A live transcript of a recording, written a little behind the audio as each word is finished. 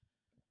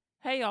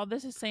Hey y'all,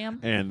 this is Sam.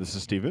 And this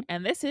is Steven.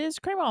 And this is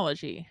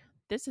Cremology.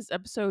 This is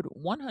episode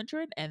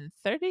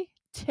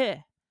 132.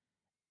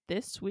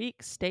 This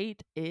week's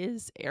state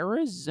is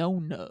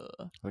Arizona.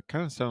 That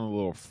kind of sounded a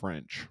little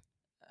French.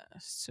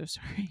 So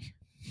sorry.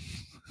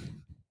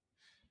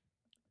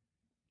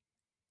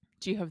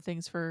 Do you have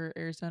things for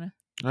Arizona?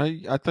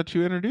 I thought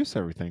you introduced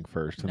everything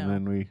first, and No.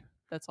 then we.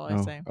 That's all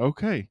I say.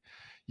 Okay.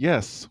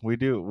 Yes, we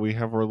do. We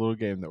have our little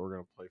game that we're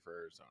going to play for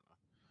Arizona.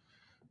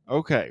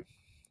 Okay.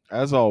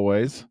 As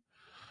always,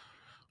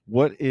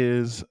 what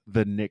is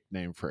the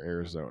nickname for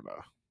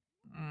Arizona?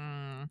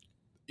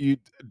 You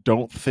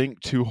don't think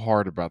too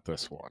hard about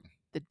this one.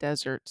 The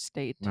desert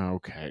state.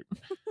 Okay.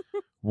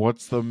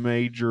 What's the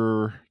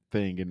major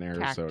thing in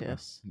Arizona?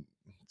 Cactus.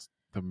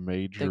 The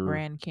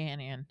Grand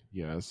Canyon.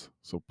 Yes.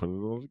 So put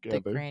it all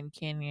together. The Grand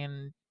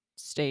Canyon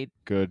state.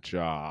 Good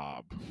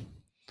job.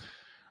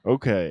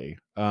 Okay.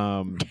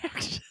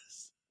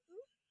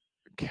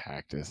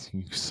 Cactus.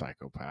 You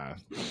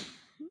psychopath.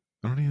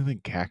 I don't even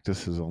think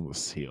cactus is on the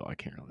seal. I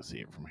can't really see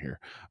it from here.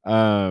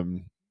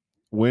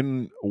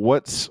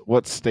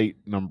 What state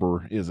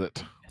number is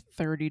it?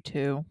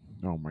 32.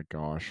 Oh my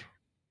gosh.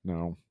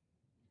 No.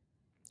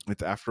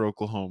 It's after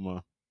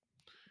Oklahoma.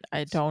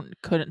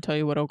 Couldn't tell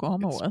you what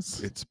Oklahoma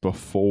was. It's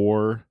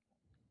before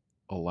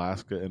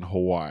Alaska and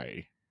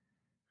Hawaii.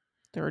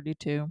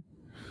 32.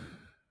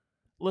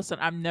 Listen,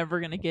 I'm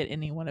never going to get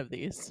any one of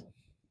these.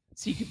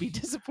 So you could be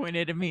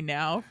disappointed in me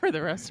now for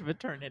the rest of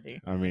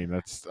eternity. I mean,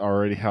 that's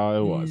already how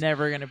it was.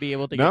 Never going to be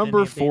able to get Number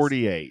any of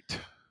 48. These.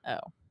 Oh.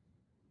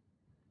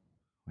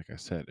 Like I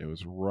said, it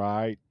was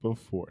right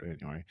before.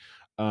 Anyway,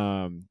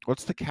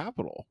 what's the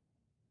capital?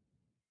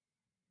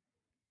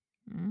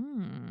 Is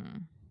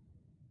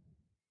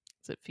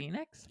it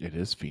Phoenix? It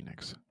is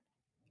Phoenix.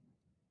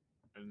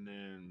 And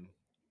then,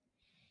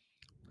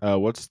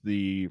 what's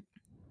the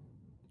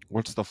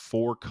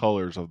four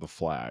colors of the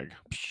flag?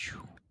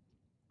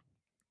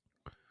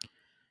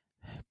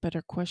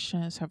 Better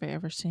question is, have I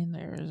ever seen the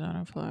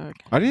Arizona flag?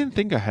 I didn't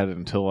think I had it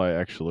until I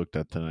actually looked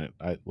at it.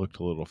 I looked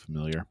a little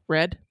familiar.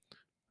 Red.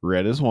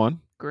 Red is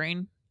one.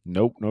 Green.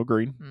 Nope, no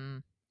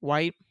green.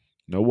 White.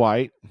 No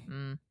white.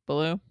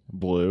 Blue.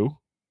 Blue.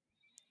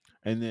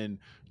 And then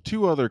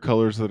two other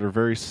colors that are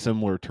very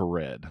similar to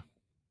red.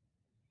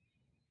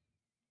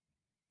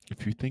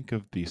 If you think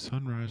of the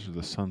sunrise or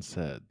the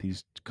sunset,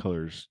 these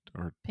colors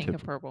are pink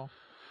and purple.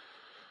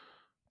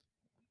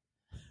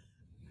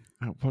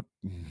 What?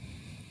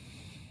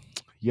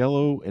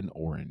 Yellow and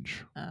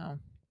orange. Oh.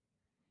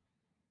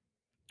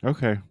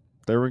 Okay,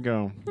 there we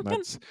go.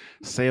 That's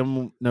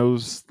Sam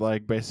knows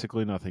like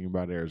basically nothing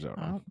about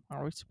Arizona. Oh,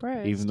 are we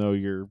surprised? Even though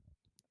your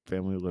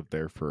family lived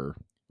there for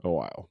a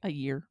while. A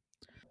year.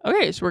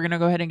 Okay, so we're going to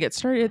go ahead and get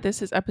started.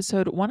 This is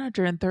episode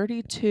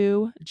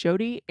 132,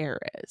 Jodi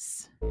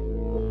Arias.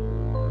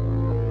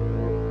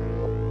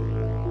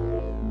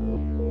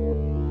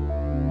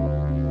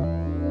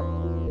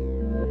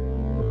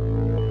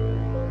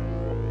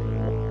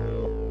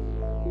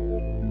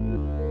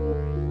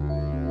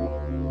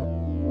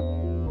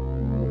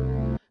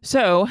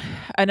 So,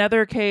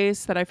 another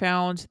case that I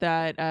found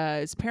that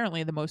is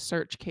apparently the most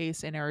searched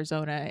case in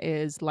Arizona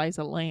is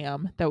Liza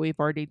Lamb that we've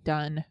already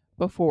done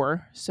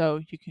before. So,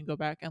 you can go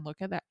back and look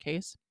at that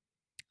case.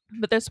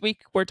 But this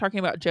week, we're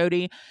talking about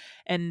Jodi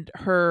and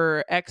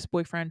her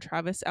ex-boyfriend,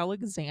 Travis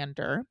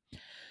Alexander.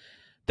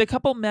 The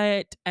couple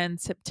met in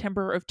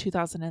September of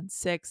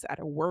 2006 at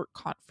a work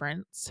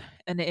conference.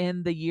 And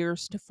in the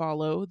years to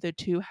follow, the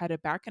two had a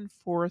back and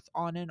forth,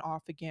 on and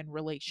off again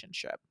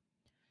relationship.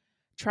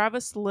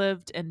 Travis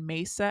lived in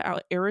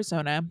Mesa,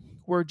 Arizona,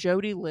 where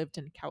Jodi lived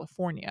in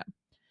California.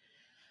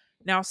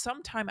 Now,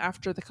 sometime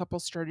after the couple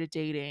started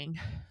dating,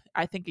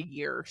 I think a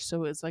year,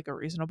 so it's like a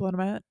reasonable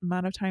amount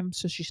of time,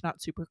 so she's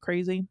not super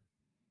crazy.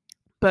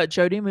 But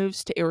Jodi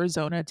moves to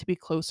Arizona to be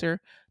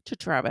closer to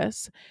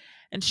Travis,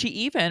 and she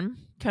even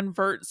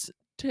converts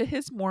to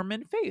his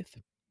Mormon faith.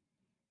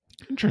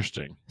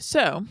 Interesting.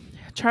 So,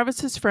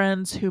 Travis's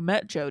friends who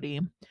met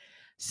Jodi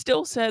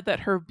still said that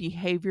her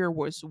behavior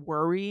was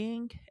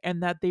worrying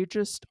and that they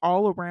just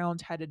all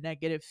around had a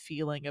negative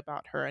feeling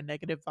about her, a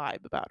negative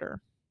vibe about her.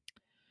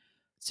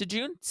 So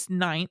June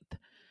 9th,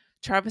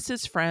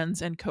 Travis's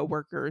friends and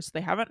coworkers,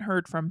 they haven't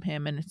heard from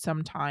him in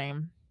some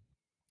time.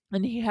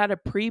 And he had a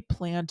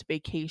pre-planned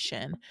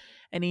vacation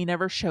and he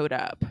never showed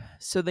up.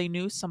 So they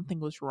knew something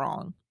was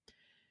wrong.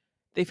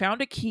 They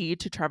found a key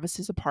to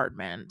Travis's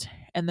apartment.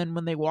 And then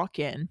when they walk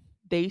in,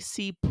 they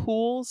see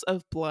pools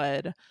of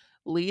blood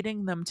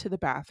leading them to the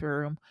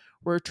bathroom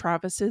where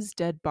Travis's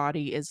dead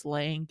body is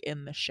laying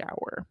in the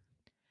shower.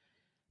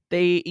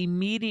 They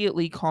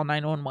immediately call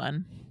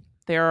 911.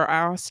 They are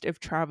asked if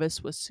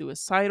Travis was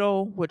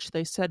suicidal, which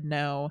they said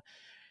no.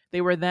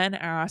 They were then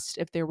asked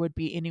if there would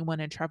be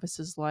anyone in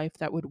Travis's life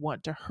that would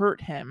want to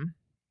hurt him.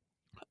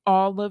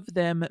 All of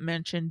them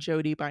mentioned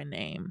Jodi by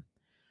name.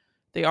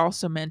 They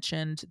also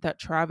mentioned that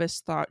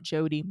Travis thought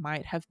Jodi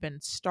might have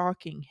been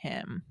stalking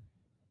him.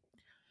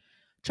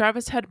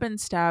 Travis had been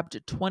stabbed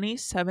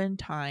 27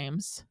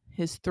 times.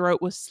 His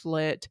throat was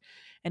slit,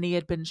 and he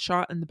had been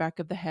shot in the back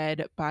of the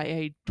head by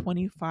a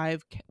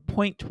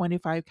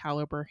 25.25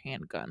 caliber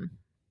handgun.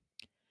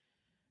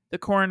 The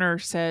coroner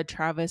said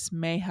Travis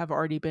may have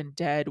already been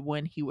dead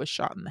when he was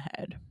shot in the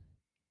head.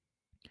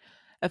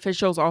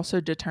 Officials also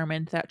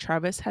determined that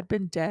Travis had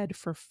been dead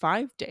for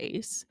 5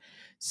 days,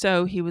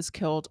 so he was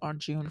killed on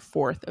June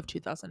 4th of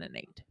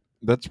 2008.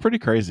 That's pretty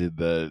crazy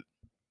that,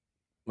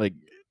 like,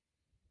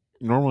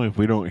 normally if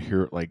we don't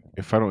hear, like,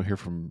 if I don't hear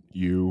from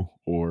you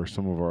or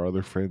some of our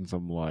other friends,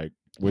 I'm like,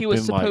 He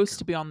was within like, supposed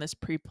to be on this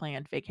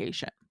pre-planned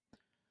vacation.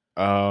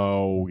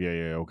 oh, yeah,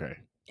 yeah, okay.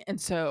 And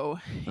so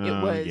it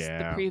was the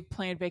Yeah.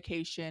 pre-planned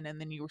vacation,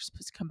 and then you were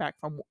supposed to come back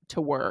from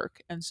to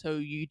work, and so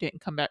you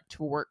didn't come back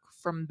to work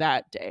from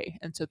that day,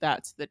 and so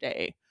that's the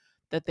day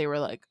that they were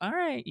like, all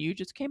right, you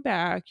just came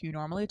back, you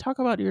normally talk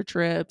about your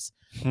trips,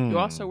 you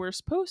also Hmm. were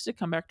supposed to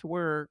come back to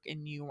work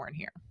and you weren't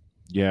here.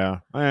 Yeah.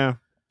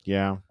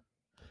 Yeah. I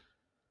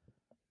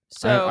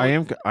So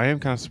am I am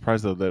kind of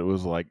surprised though that it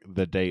was like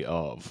the day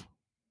of.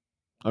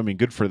 I mean,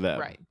 good for them.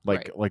 right,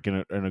 right, Like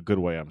in a good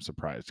way, I'm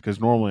surprised because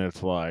normally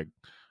it's like,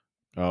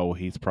 oh, well,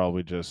 he's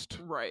probably just.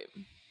 right.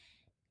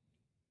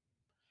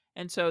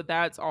 And so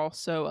that's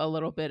also a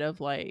little bit of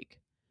like,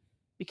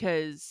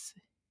 because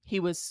he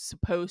was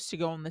supposed to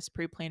go on this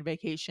pre-planned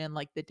vacation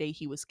like the day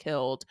he was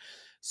killed,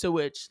 so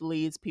which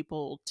leads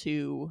people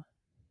to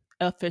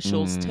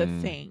officials to Mm,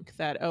 think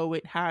that, oh,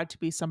 it had to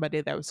be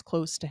somebody that was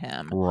close to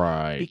him,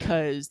 right.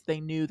 because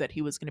they knew that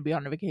he was going to be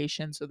on a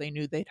vacation, so they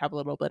knew they'd have a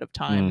little bit of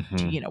time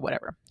to, Hmm.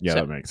 whatever. Yeah,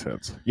 that makes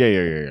sense.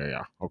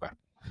 Yeah. Okay.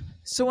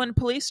 So when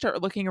police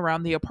start looking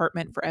around the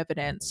apartment for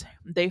evidence,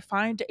 they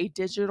find a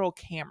digital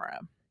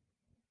camera.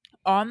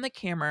 On the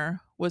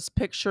camera was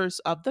pictures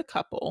of the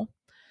couple,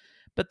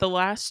 but the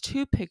last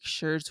two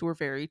pictures were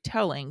very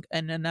telling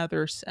in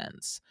another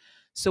sense.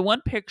 So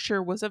one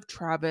picture was of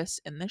Travis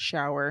in the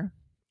shower,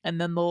 and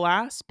then the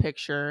last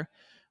picture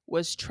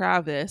was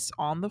Travis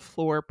on the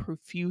floor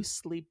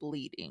profusely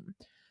bleeding.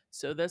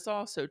 So this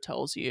also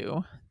tells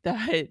you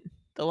that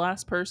the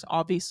last person,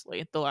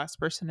 obviously, the last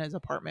person in his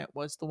apartment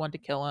was the one to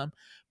kill him,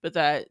 but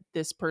that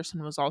this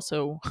person was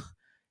also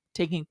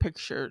taking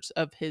pictures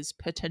of his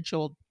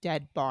potential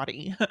dead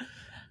body.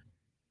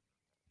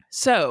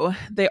 So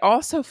they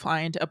also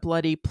find a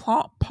bloody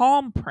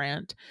palm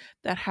print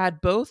that had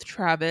both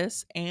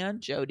Travis and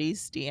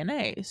Jody's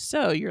DNA.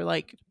 So you're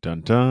like,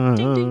 Dun ding,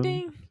 ding, dun.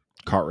 ding.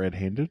 Caught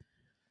red-handed.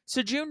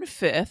 So June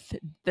 5th,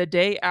 the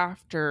day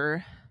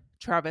after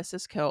Travis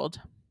is killed,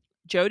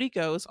 Jody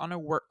goes on a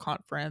work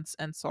conference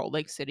in Salt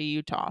Lake City,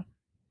 Utah.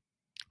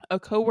 A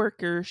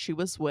coworker she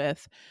was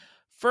with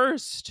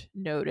first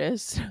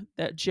noticed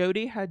that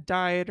Jody had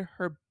dyed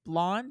her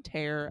blonde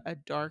hair a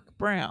dark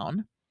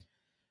brown,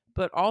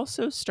 but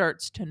also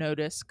starts to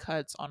notice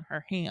cuts on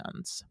her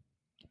hands.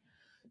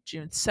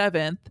 June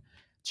 7th,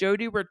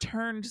 Jody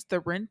returns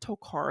the rental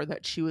car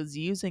that she was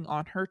using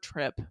on her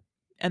trip,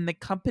 and the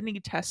company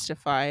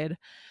testified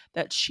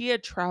that she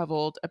had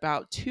traveled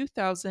about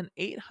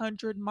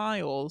 2,800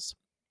 miles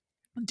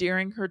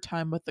during her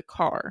time with the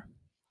car.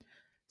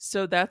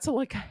 So that's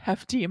like a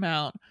hefty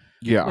amount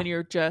Yeah. when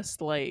you're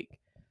just like,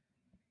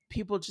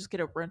 people just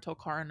get a rental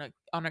car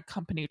on a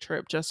company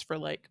trip just for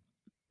like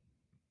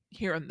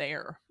here and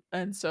there.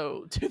 And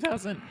so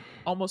 2,000,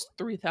 almost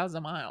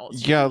 3,000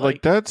 miles. Yeah, You're like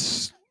like,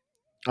 that's.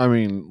 I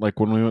mean, like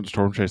when we went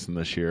storm chasing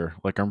this year,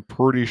 like I'm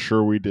pretty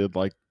sure we did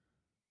like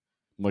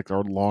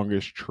our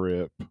longest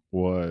trip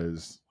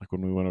was like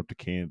when we went up to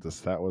Kansas.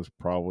 That was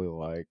probably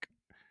like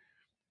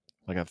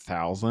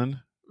 1,000.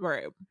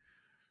 right.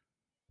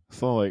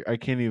 So like I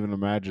can't even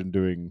imagine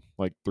doing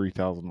like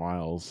 3,000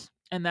 miles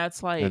And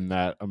that's in like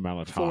that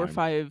amount of 4 or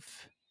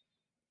 5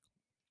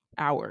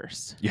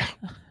 hours. Yeah.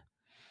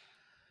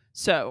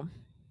 So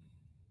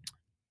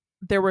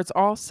there was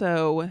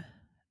also,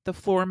 the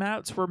floor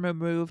mats were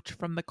removed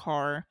from the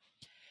car,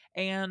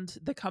 and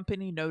the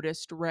company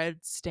noticed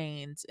red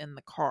stains in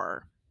the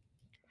car.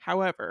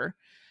 However,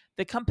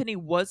 the company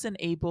wasn't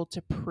able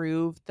to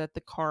prove that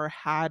the car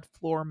had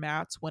floor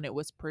mats when it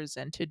was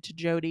presented to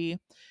Jody,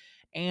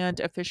 and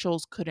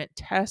officials couldn't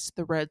test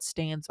the red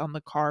stains on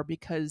the car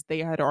because they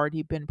had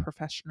already been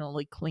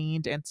professionally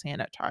cleaned and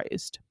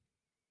sanitized.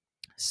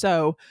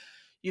 So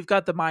you've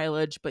got the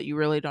mileage, but you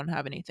really don't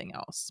have anything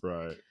else.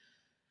 Right.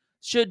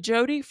 Should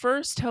Jody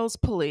first tells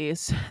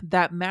police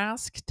that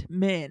masked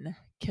men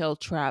killed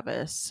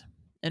Travis,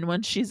 and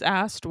when she's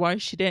asked why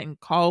she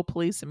didn't call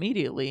police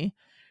immediately,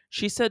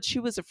 she said she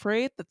was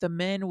afraid that the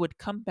men would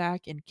come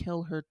back and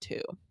kill her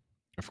too.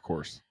 Of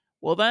course.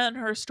 Well, then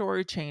her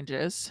story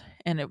changes,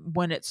 and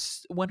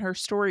when her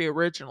story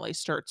originally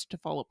starts to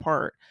fall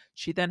apart,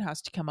 she then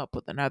has to come up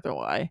with another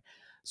lie.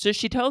 So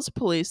she tells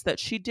police that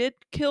she did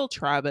kill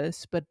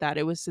Travis, but that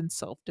it was in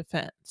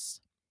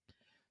self-defense.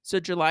 So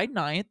July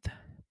 9th,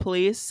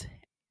 police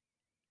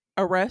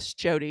arrest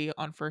Jody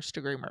on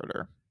first-degree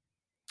murder,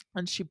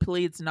 and she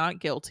pleads not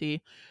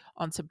guilty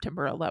on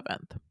September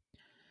 11th.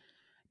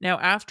 Now,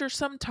 after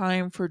some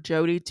time for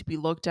Jody to be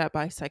looked at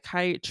by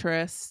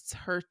psychiatrists,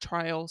 her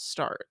trial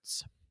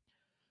starts.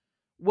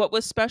 What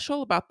was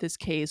special about this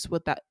case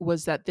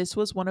was that this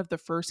was one of the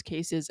first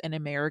cases in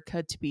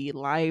America to be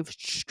live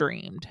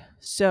streamed.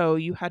 So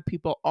you had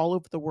people all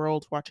over the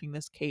world watching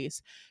this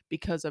case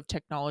because of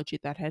technology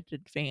that had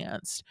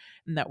advanced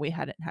and that we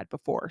hadn't had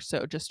before.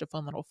 So just a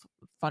fun little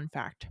fun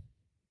fact.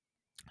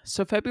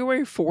 So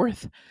February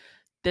 4th,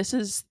 this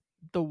is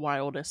the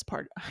wildest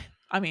part.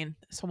 I mean,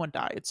 someone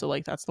died, so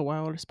like that's the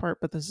wildest part,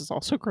 but this is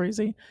also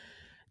crazy.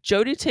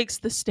 Jodi takes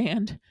the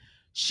stand.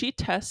 She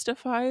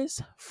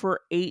testifies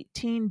for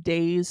 18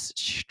 days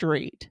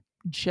straight.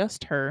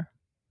 Just her.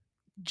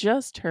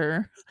 Just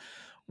her,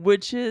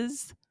 which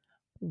is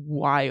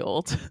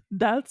wild.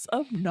 That's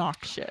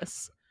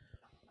obnoxious.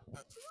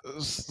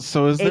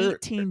 So is there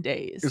 18 is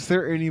days.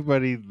 there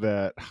anybody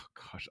that, oh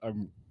gosh,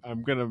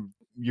 I'm gonna,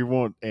 you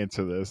won't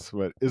answer this,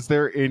 but is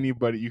there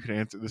anybody you can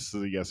answer, this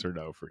is a yes or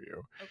no for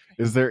you. Okay.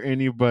 Is there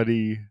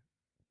anybody,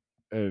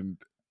 and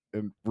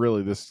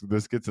really this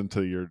gets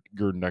into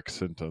your next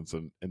sentence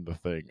and the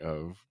thing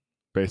of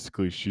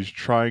basically she's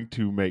trying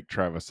to make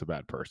Travis a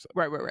bad person.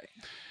 Right, right, right.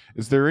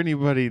 Is there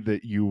anybody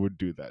that you would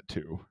do that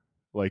to?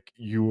 Like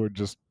you would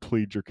just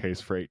plead your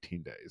case for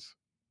 18 days?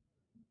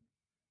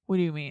 What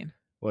do you mean?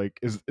 Like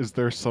is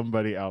there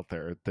somebody out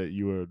there that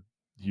you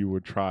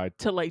would try,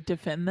 To like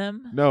defend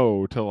them?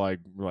 no, to like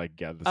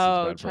yeah, this is a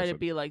Oh, bad try to person.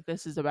 be like,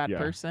 this is a bad Yeah.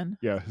 person.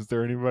 Yeah, is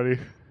there anybody?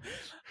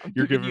 I'm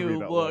You're giving giving me you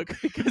a that look.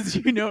 look because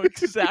you know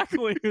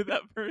exactly who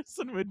that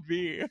person would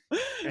be.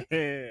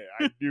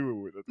 I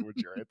knew that was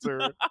your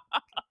answer.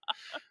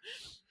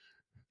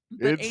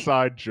 But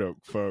Inside joke,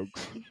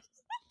 folks.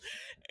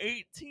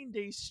 18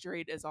 days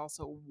straight is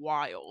also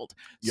wild.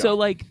 Yeah. So,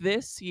 like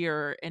this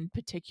year in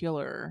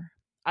particular,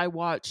 I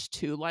watched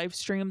two live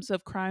streams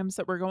of crimes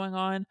that were going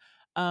on.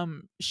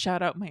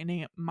 Shout out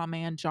my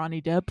man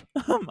Johnny Depp.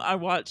 I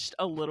watched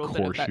a Of little bit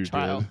of course that you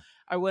trial. did.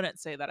 I wouldn't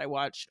say that I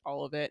watched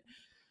all of it,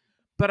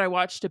 but I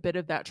watched a bit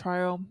of that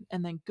trial.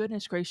 And then,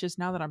 goodness gracious,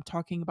 now that I'm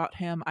talking about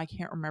him, I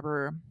can't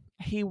remember.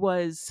 He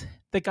was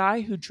the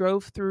guy who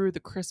drove through the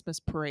Christmas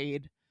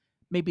parade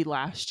maybe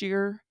last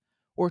year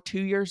or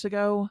 2 years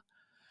ago,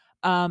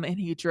 and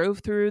he drove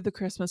through the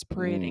Christmas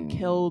parade and Mm.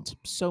 killed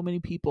so many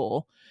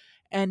people.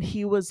 And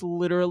he was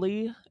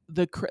literally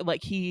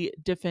like he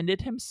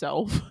defended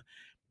himself,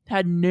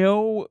 had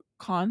no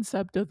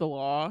concept of the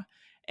law,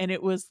 and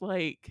it was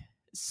like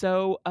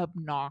so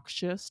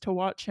obnoxious to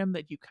watch him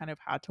that you kind of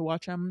had to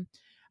watch him.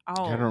 I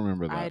don't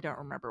remember I that. don't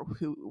remember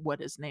what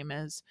his name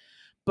is,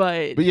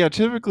 but But yeah,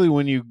 typically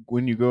when you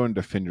go and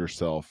defend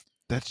yourself,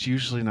 that's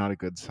usually not a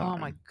good oh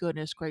my sign.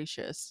 goodness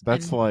gracious.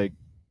 That's And like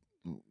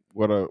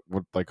what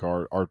like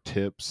our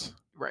tips.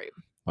 right,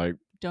 Like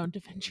don't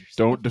defend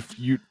yourself. don't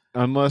you,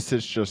 unless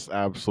it's just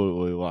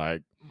absolutely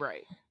like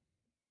Right.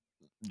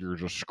 you're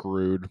just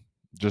screwed.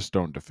 Just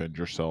don't defend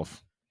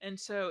yourself. And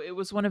so it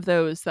was one of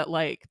those that,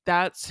 like,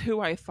 that's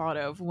who I thought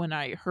of when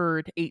I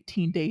heard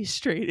 18 days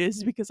straight,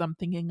 is because I'm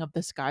thinking of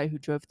this guy who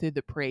drove through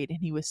the parade and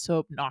he was so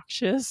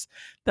obnoxious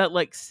that,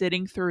 like,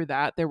 sitting through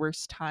that, there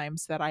was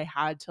times that I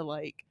had to,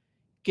 like,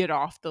 get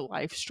off the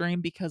live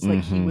stream because, like,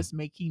 he Mm-hmm. was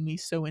making me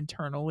so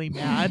internally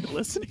mad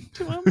listening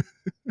to him.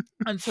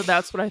 And so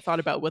that's what I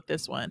thought about with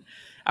this one.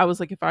 I was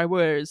like, if I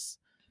was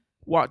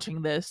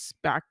watching this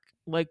back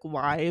like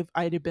live,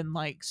 I'd have been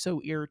like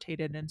so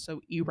irritated and so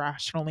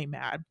irrationally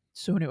mad.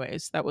 So,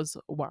 anyways, that was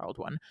a wild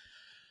one.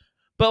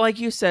 But like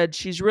you said,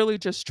 she's really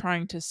just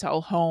trying to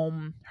sell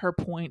home her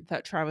point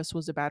that Travis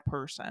was a bad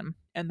person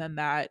and then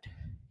that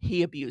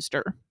he abused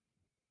her.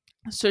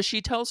 So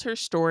she tells her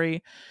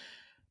story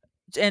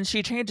and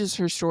she changes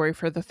her story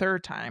for the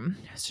third time.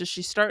 So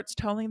she starts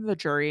telling the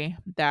jury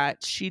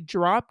that she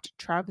dropped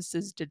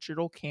Travis's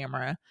digital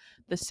camera,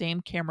 the same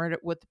camera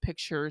with the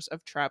pictures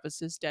of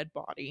Travis's dead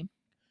body.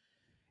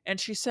 And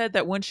she said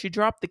that when she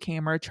dropped the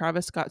camera,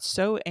 Travis got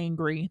so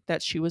angry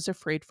that she was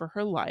afraid for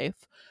her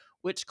life,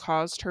 which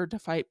caused her to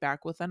fight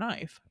back with a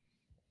knife.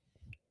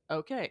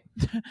 Okay.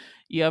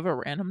 You have a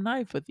random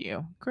knife with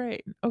you.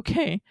 Great.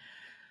 Okay.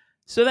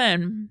 So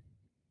then,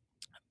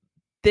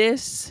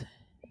 this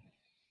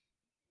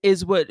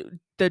is what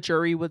the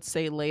jury would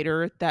say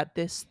later, that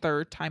this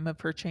third time of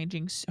her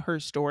changing her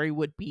story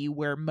would be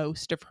where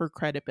most of her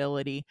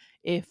credibility,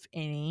 if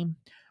any,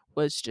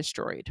 was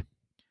destroyed.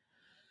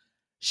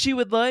 She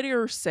would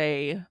later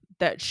say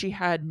that she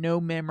had no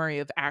memory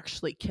of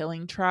actually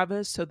killing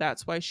Travis, so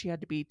that's why she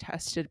had to be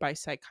tested by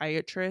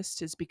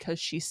psychiatrists, is because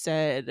she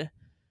said,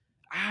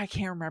 I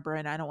can't remember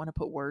and I don't want to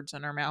put words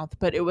in her mouth,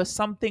 but it was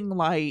something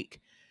like,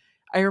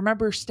 I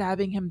remember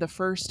stabbing him the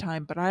first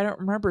time, but I don't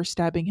remember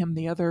stabbing him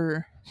the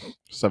other,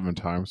 7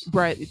 times.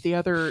 right, the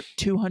other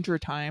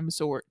 200 times,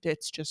 or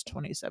it's just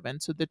 27,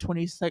 so the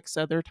 26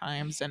 other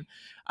times. And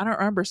I don't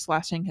remember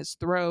slashing his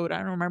throat. I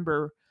don't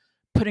remember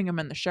putting him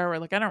in the shower.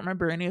 Like, I don't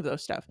remember any of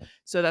those stuff.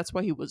 So that's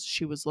why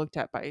she was looked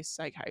at by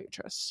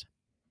psychiatrists.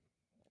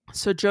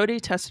 So Jodi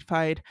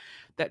testified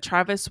that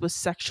Travis was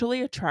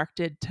sexually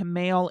attracted to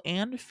male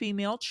and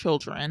female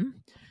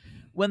children.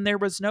 When there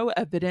was no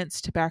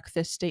evidence to back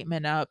this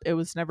statement up, it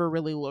was never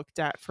really looked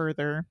at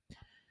further.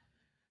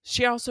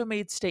 She also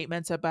made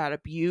statements about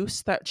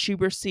abuse that she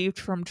received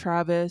from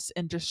Travis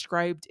and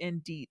described in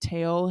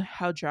detail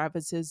how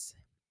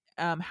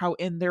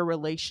in their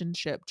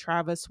relationship,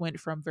 Travis went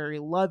from very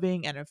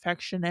loving and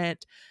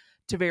affectionate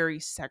to very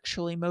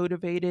sexually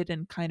motivated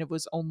and kind of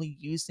was only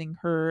using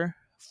her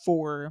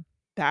for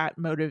that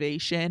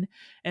motivation.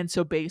 And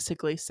so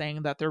basically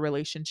saying that their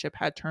relationship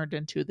had turned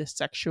into this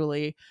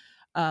sexual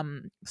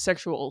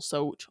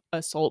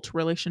assault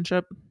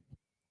relationship.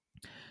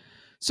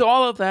 So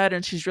all of that,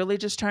 and she's really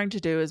just trying to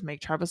do is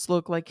make Travis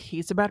look like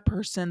he's a bad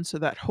person so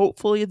that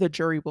hopefully the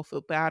jury will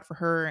feel bad for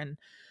her and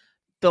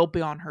they'll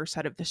be on her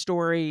side of the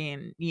story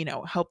and,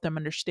 help them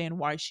understand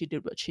why she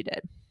did what she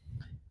did.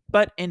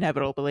 But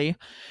inevitably,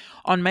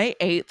 on May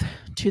 8th,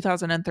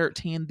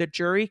 2013, the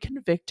jury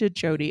convicted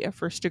Jodi of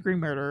first degree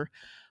murder,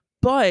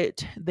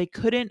 but they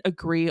couldn't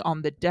agree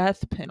on the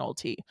death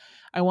penalty.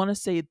 I want to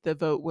say the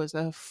vote was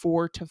a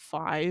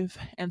 4-5,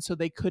 and so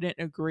they couldn't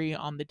agree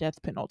on the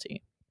death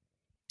penalty.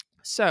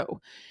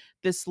 So,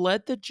 this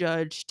led the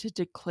judge to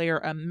declare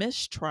a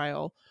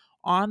mistrial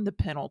on the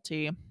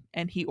penalty,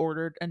 and he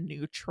ordered a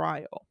new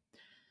trial.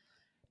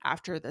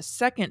 After the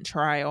second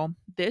trial,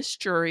 this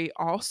jury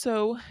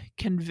also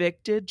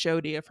convicted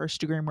Jodi of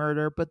first degree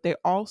murder, but they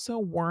also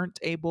weren't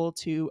able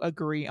to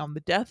agree on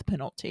the death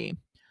penalty.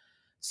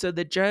 So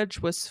the judge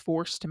was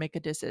forced to make a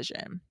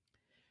decision.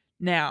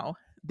 Now,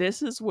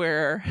 this is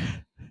where,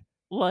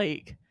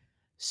 like,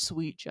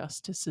 sweet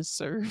justice is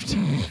served.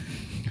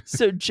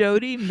 So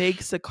Jodi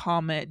makes a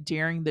comment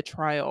during the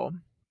trial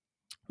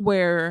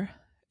where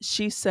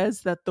she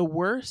says that the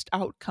worst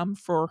outcome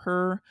for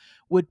her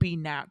would be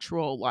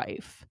natural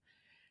life.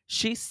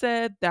 She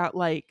said that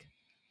like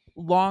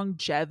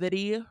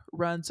longevity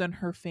runs in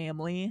her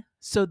family.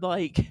 So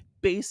like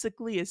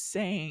basically is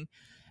saying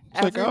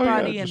It's like, oh yeah,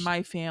 everybody in just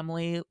my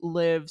family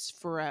lives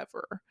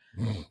forever.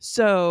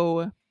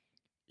 So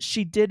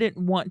she didn't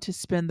want to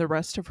spend the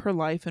rest of her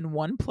life in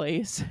one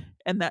place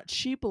and that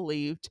she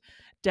believed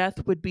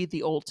death would be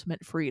the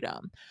ultimate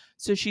freedom.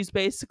 So she's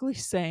basically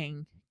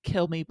saying,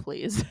 kill me,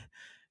 please.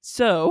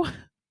 So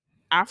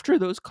after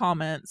those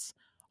comments,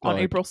 they're on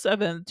like, April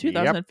 7th, yep.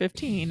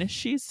 2015,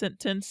 she's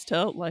sentenced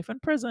to life in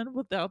prison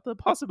without the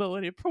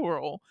possibility of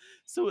parole.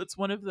 So it's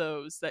one of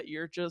those that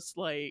you're just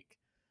like,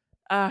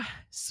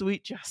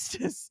 sweet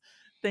justice.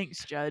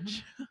 Thanks,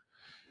 Judge.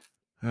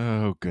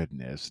 Oh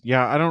goodness.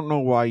 Yeah, I don't know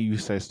why you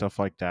say stuff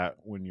like that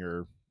when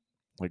you're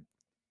like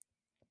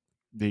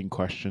being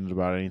questioned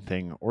about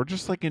anything or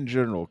just like in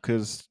general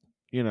cuz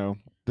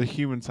the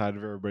human side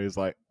of everybody's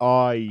like,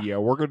 "Oh yeah,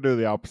 we're going to do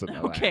the opposite of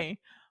that." Okay.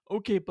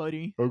 Okay,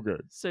 buddy. Okay.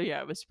 So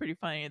yeah, it was pretty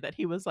funny that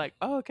he was like,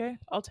 "Oh, okay,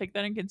 I'll take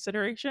that in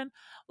consideration.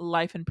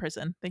 Life in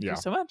prison. Thank you Yeah.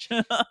 so much."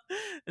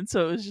 And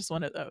so it was just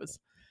one of those.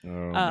 Oh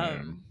man.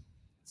 Um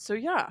so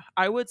yeah,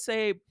 I would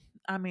say,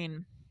 I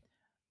mean,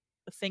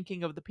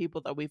 thinking of the people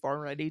that we've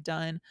already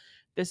done,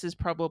 this is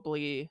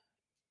probably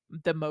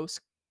the most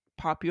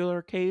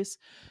popular case,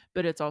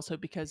 but it's also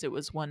because it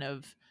was one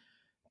of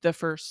the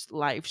first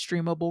live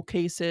streamable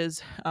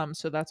cases.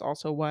 So that's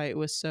also why it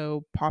was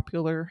so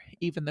popular,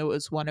 even though it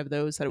was one of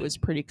those that it was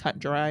pretty cut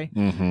dry.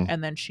 Mhm.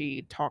 And then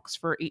she talks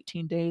for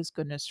 18 days.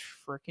 Goodness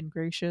freaking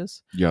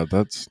gracious. Yeah,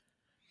 that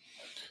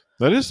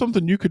is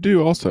something you could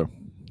do also.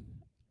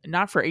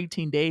 Not for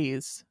 18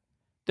 days.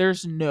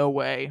 There's no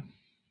way.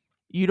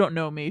 You don't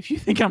know me if you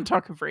think I'm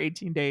talking for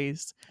 18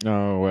 days.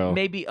 Oh well.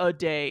 Maybe a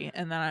day,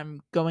 and then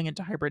I'm going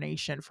into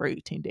hibernation for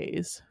 18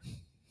 days.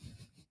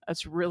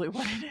 That's really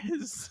what it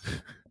is.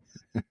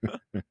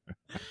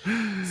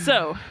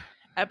 So,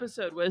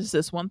 episode was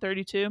this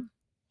 132?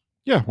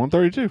 Yeah,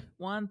 132.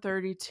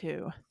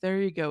 132.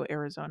 There you go,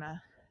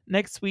 Arizona.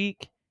 Next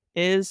week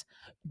is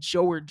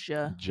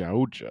Georgia.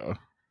 Georgia.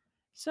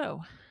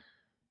 So,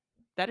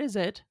 that is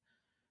it.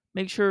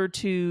 Make sure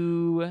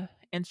to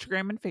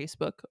Instagram and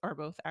Facebook are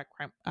both at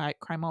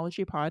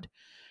Crimology Pod.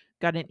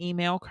 Got an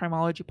email,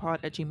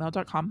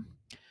 crimologypod@gmail.com.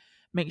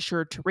 Make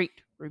sure to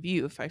rate,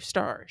 review,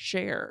 5-star,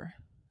 share,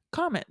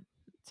 comment,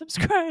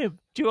 subscribe,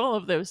 do all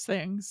of those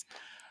things.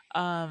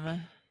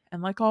 And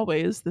like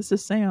always, this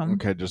is Sam.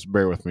 Okay, just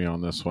bear with me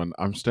on this one.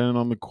 I'm standing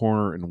on the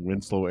corner in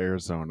Winslow,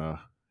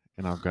 Arizona,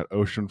 and I've got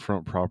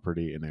oceanfront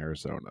property in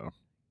Arizona.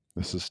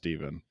 This is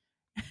Steven.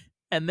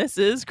 And this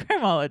is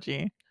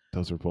Crimology.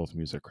 Those are both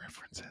music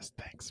references.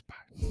 Thanks.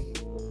 Bye.